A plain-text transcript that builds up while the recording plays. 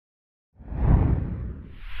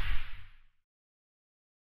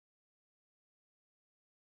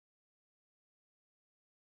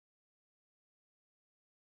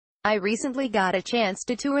I recently got a chance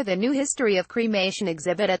to tour the new History of Cremation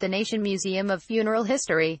exhibit at the Nation Museum of Funeral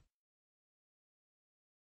History.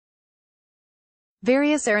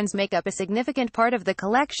 Various urns make up a significant part of the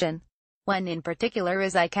collection. One in particular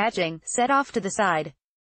is eye-catching, set off to the side.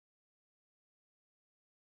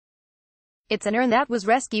 It's an urn that was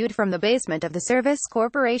rescued from the basement of the Service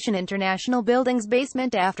Corporation International Building's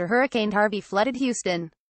basement after Hurricane Harvey flooded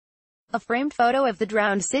Houston. A framed photo of the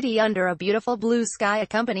drowned city under a beautiful blue sky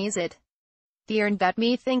accompanies it. The urn got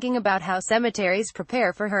me thinking about how cemeteries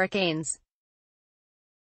prepare for hurricanes.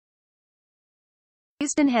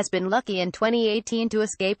 Houston has been lucky in 2018 to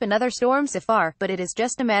escape another storm so far, but it is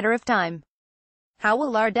just a matter of time. How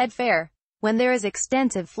will our dead fare? When there is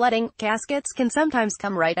extensive flooding, caskets can sometimes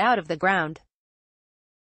come right out of the ground.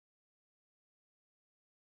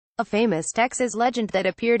 A famous Texas legend that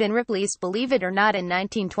appeared in Ripley's Believe It or Not in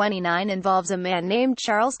 1929 involves a man named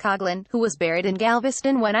Charles Coughlin, who was buried in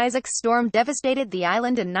Galveston when Isaac's storm devastated the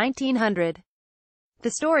island in 1900.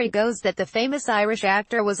 The story goes that the famous Irish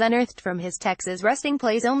actor was unearthed from his Texas resting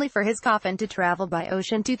place only for his coffin to travel by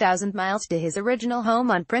ocean 2,000 miles to his original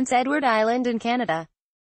home on Prince Edward Island in Canada.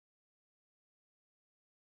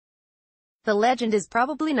 The legend is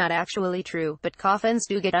probably not actually true, but coffins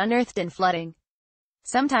do get unearthed in flooding.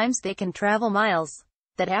 Sometimes they can travel miles.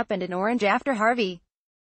 That happened in Orange after Harvey.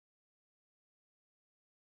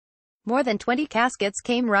 More than 20 caskets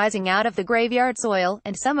came rising out of the graveyard soil,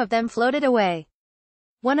 and some of them floated away.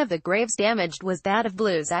 One of the graves damaged was that of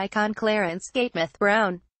blues icon Clarence Gatemouth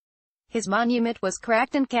Brown. His monument was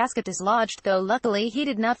cracked and casket dislodged, though luckily he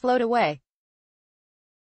did not float away.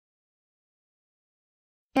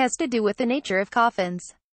 It has to do with the nature of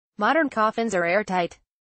coffins. Modern coffins are airtight.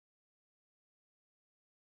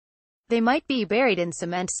 They might be buried in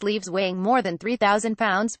cement sleeves weighing more than 3,000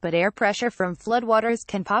 pounds, but air pressure from floodwaters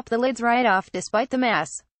can pop the lids right off despite the mass.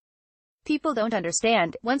 People don't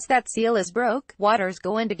understand. Once that seal is broke, water's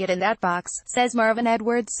going to get in that box, says Marvin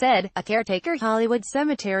Edwards said, a caretaker Hollywood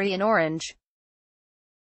Cemetery in Orange.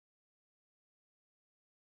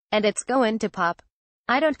 And it's going to pop.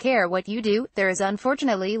 I don't care what you do, there is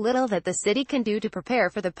unfortunately little that the city can do to prepare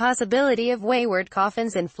for the possibility of wayward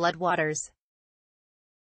coffins in floodwaters.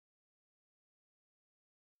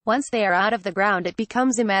 Once they are out of the ground, it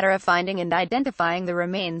becomes a matter of finding and identifying the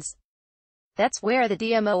remains. That's where the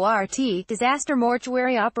DMORT, Disaster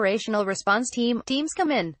Mortuary Operational Response teams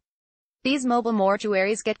come in. These mobile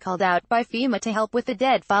mortuaries get called out by FEMA to help with the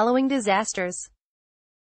dead following disasters.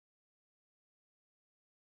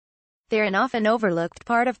 They're an often overlooked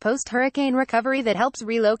part of post-hurricane recovery that helps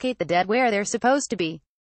relocate the dead where they're supposed to be.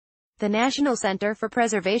 The National Center for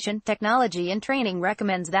Preservation, Technology and Training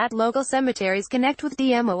recommends that local cemeteries connect with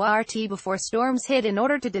DMORT before storms hit in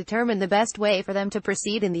order to determine the best way for them to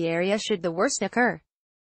proceed in the area should the worst occur.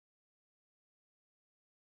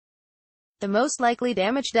 The most likely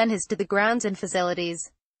damage done is to the grounds and facilities.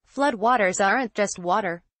 Flood waters aren't just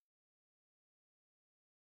water.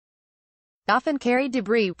 They often carry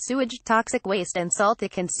debris, sewage, toxic waste and salt that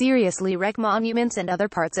can seriously wreck monuments and other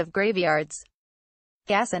parts of graveyards.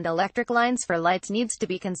 Gas and electric lines for lights needs to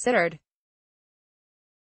be considered.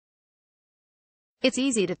 It's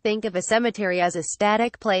easy to think of a cemetery as a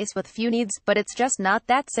static place with few needs, but it's just not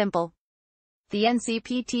that simple. The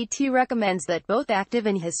NCPTT recommends that both active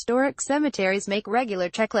and historic cemeteries make regular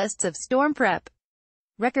checklists of storm prep.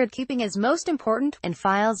 Record keeping is most important, and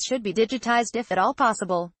files should be digitized if at all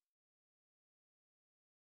possible.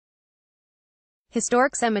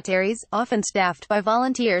 Historic cemeteries, often staffed by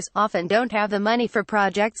volunteers, often don't have the money for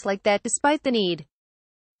projects like that despite the need.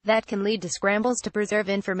 That can lead to scrambles to preserve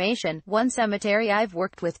information. One cemetery I've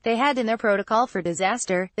worked with, they had in their protocol for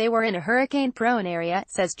disaster, they were in a hurricane-prone area,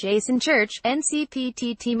 says Jason Church,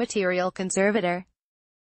 NCPTT material conservator.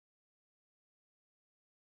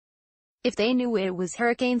 If they knew it was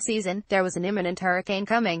hurricane season, there was an imminent hurricane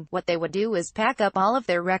coming, what they would do is pack up all of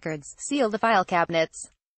their records, seal the file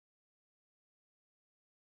cabinets.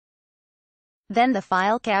 Then the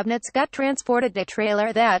file cabinets got transported to a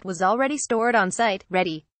trailer that was already stored on site,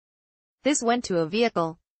 ready. This went to a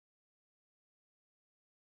vehicle.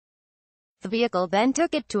 The vehicle then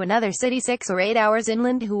took it to another city 6 or 8 hours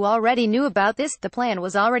inland who already knew about this. The plan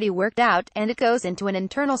was already worked out, and it goes into an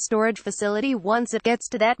internal storage facility once it gets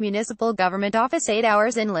to that municipal government office 8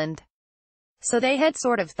 hours inland. So they had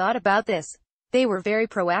sort of thought about this. They were very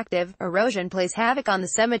proactive. Erosion plays havoc on the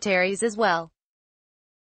cemeteries as well.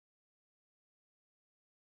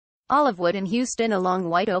 Olive wood in Houston along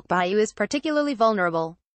White Oak Bayou is particularly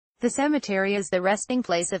vulnerable. The cemetery is the resting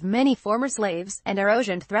place of many former slaves, and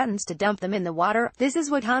erosion threatens to dump them in the water. "This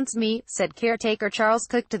is what haunts me," said caretaker Charles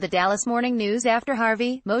Cook to the Dallas Morning News after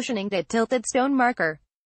Harvey, motioning to a tilted stone marker.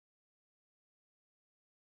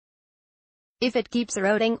 "If it keeps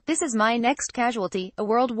eroding, this is my next casualty, a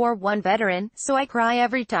World War I veteran, so I cry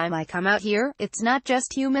every time I come out here. It's not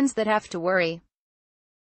just humans that have to worry."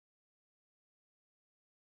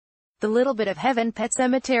 The Little Bit of Heaven Pet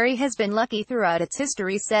Cemetery has been lucky throughout its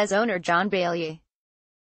history, says owner John Bailey.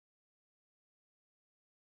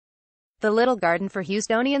 The Little Garden for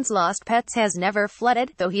Houstonians' lost pets has never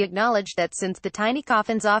flooded, though he acknowledged that since the tiny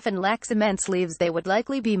coffins often lack cement sleeves, they would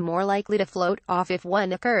likely be more likely to float off if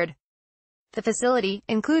one occurred. The facility,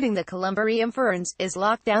 including the columbarium ferns, is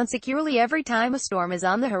locked down securely every time a storm is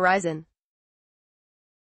on the horizon.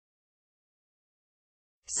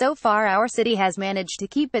 "So far our city has managed to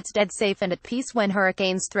keep its dead safe and at peace when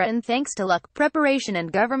hurricanes threaten, thanks to luck, preparation and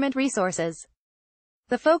government resources.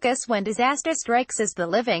 The focus when disaster strikes is the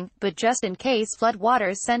living, but just in case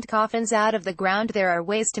floodwaters sent coffins out of the ground, there are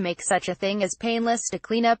ways to make such a thing as painless to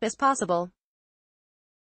clean up as possible."